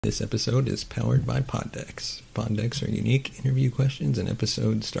This episode is powered by Poddex. Poddex are unique interview questions and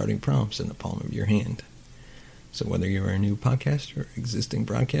episode starting prompts in the palm of your hand. So whether you are a new podcaster or existing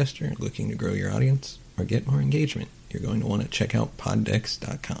broadcaster looking to grow your audience or get more engagement, you're going to want to check out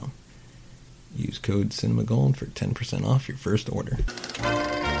poddex.com. Use code CinemaGold for 10% off your first order.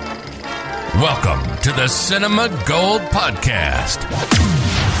 Welcome to the Cinema Gold Podcast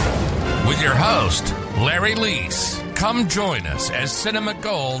with your host, Larry Leese. Come join us as Cinema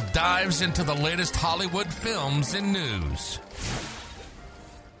Gold dives into the latest Hollywood films and news.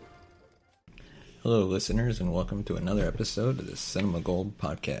 Hello, listeners, and welcome to another episode of the Cinema Gold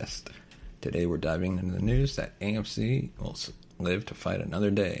Podcast. Today we're diving into the news that AMC will live to fight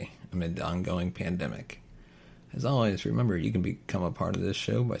another day amid the ongoing pandemic. As always, remember you can become a part of this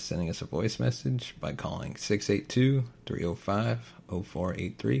show by sending us a voice message by calling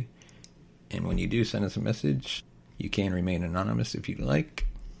 682-305-0483. And when you do send us a message, you can remain anonymous if you'd like.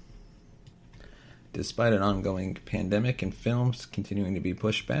 Despite an ongoing pandemic and films continuing to be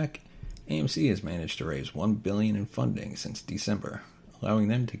pushed back, AMC has managed to raise $1 billion in funding since December, allowing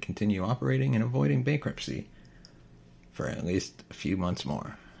them to continue operating and avoiding bankruptcy for at least a few months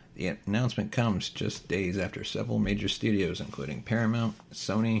more. The announcement comes just days after several major studios, including Paramount,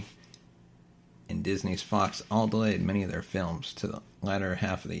 Sony, and Disney's Fox, all delayed many of their films to the latter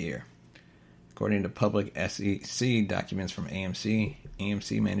half of the year. According to public SEC documents from AMC,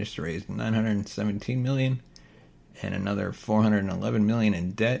 AMC managed to raise $917 million and another $411 million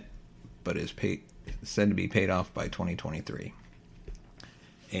in debt, but is said to be paid off by 2023.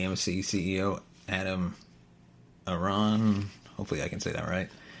 AMC CEO Adam Aron, hopefully I can say that right,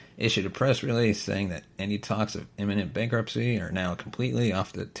 issued a press release saying that any talks of imminent bankruptcy are now completely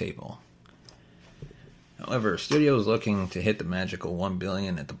off the table. However, studios looking to hit the magical $1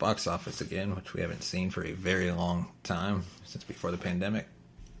 billion at the box office again, which we haven't seen for a very long time, since before the pandemic,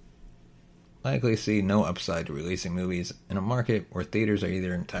 likely see no upside to releasing movies in a market where theaters are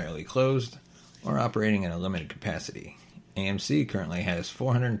either entirely closed or operating at a limited capacity. AMC currently has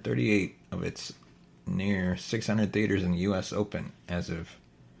 438 of its near 600 theaters in the U.S. open as of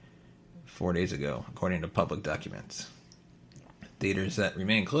 4 days ago, according to public documents. Theaters that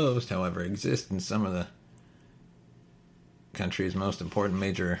remain closed, however, exist in some of the country's most important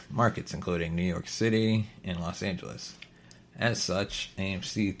major markets, including New York City and Los Angeles. As such,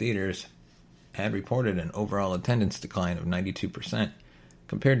 AMC theaters had reported an overall attendance decline of 92%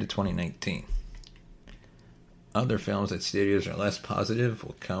 compared to 2019. Other films that studios are less positive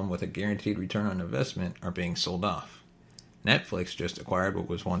will come with a guaranteed return on investment are being sold off. Netflix just acquired what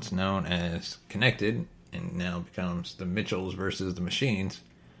was once known as Connected and now becomes The Mitchells vs. the Machines,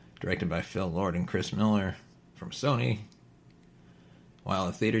 directed by Phil Lord and Chris Miller from Sony. While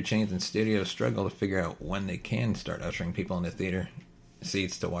the theater chains and studios struggle to figure out when they can start ushering people into theater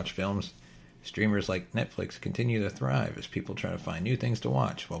seats to watch films, streamers like Netflix continue to thrive as people try to find new things to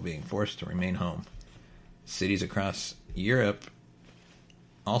watch while being forced to remain home. Cities across Europe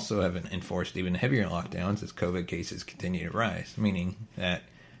also have enforced even heavier lockdowns as COVID cases continue to rise, meaning that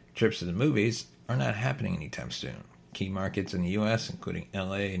trips to the movies are not happening anytime soon. Key markets in the U.S., including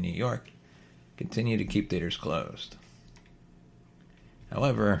LA and New York, continue to keep theaters closed.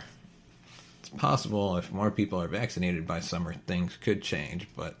 However, it's possible if more people are vaccinated by summer, things could change,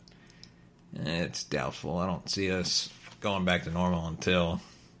 but it's doubtful. I don't see us going back to normal until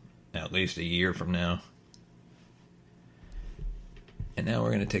at least a year from now. And now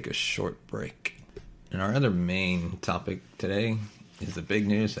we're going to take a short break. And our other main topic today is the big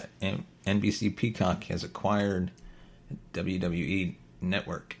news that NBC Peacock has acquired WWE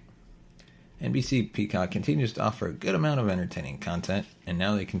Network. NBC Peacock continues to offer a good amount of entertaining content, and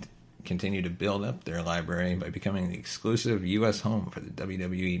now they can continue to build up their library by becoming the exclusive U.S. home for the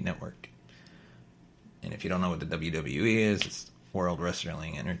WWE Network. And if you don't know what the WWE is, it's World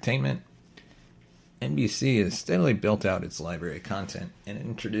Wrestling Entertainment. NBC has steadily built out its library of content and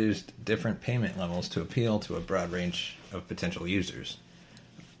introduced different payment levels to appeal to a broad range of potential users.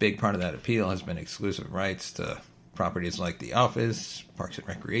 A big part of that appeal has been exclusive rights to properties like The Office, Parks and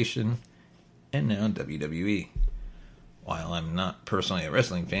Recreation, and now WWE. While I'm not personally a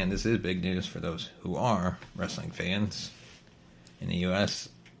wrestling fan, this is big news for those who are wrestling fans in the U.S.,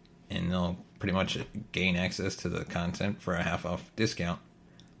 and they'll pretty much gain access to the content for a half-off discount,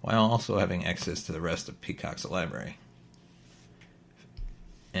 while also having access to the rest of Peacock's library.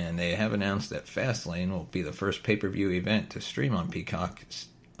 And they have announced that Fastlane will be the first pay-per-view event to stream on Peacock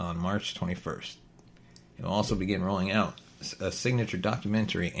on March 21st. It will also begin rolling out a signature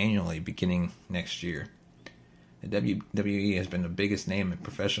documentary annually beginning next year. The WWE has been the biggest name in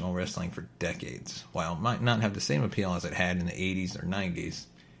professional wrestling for decades. While it might not have the same appeal as it had in the 80s or 90s,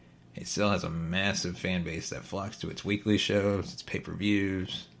 it still has a massive fan base that flocks to its weekly shows, its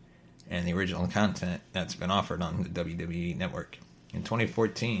pay-per-views, and the original content that's been offered on the WWE Network. In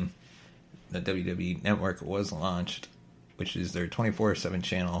 2014, the WWE Network was launched, which is their 24/7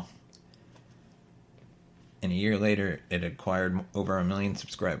 channel, and a year later, it acquired over 1 million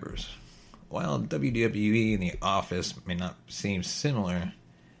subscribers. While WWE and The Office may not seem similar,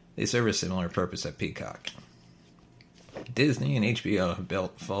 they serve a similar purpose at Peacock. Disney and HBO have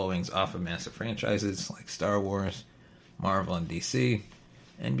built followings off of massive franchises like Star Wars, Marvel, and DC.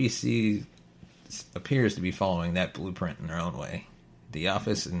 NBC appears to be following that blueprint in their own way. The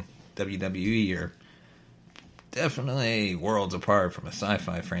Office and WWE are definitely worlds apart from a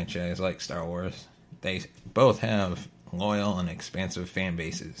sci-fi franchise like Star Wars. They both have loyal and expansive fan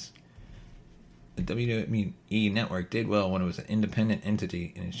bases. The WWE Network did well when it was an independent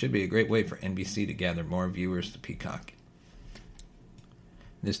entity, and it should be a great way for NBC to gather more viewers to Peacock.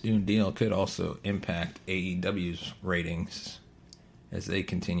 This new deal could also impact AEW's ratings as they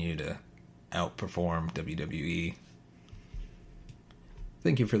continue to outperform WWE.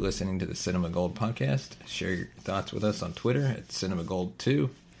 Thank you for listening to the Cinema Gold podcast. Share your thoughts with us on Twitter at CinemaGold2.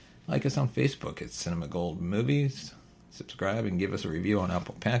 Like us on Facebook at Cinema Gold Movies. Subscribe and give us a review on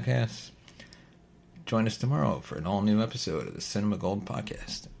Apple Podcasts. Join us tomorrow for an all-new episode of the Cinema Gold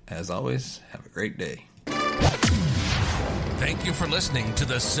podcast. As always, have a great day. Thank you for listening to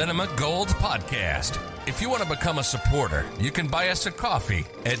the Cinema Gold podcast. If you want to become a supporter, you can buy us a coffee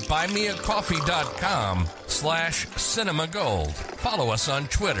at buymeacoffee.com/cinemagold. Follow us on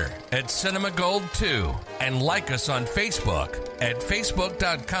Twitter at CinemaGold2 and like us on Facebook at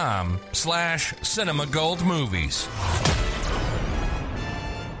facebook.com/cinemagoldmovies.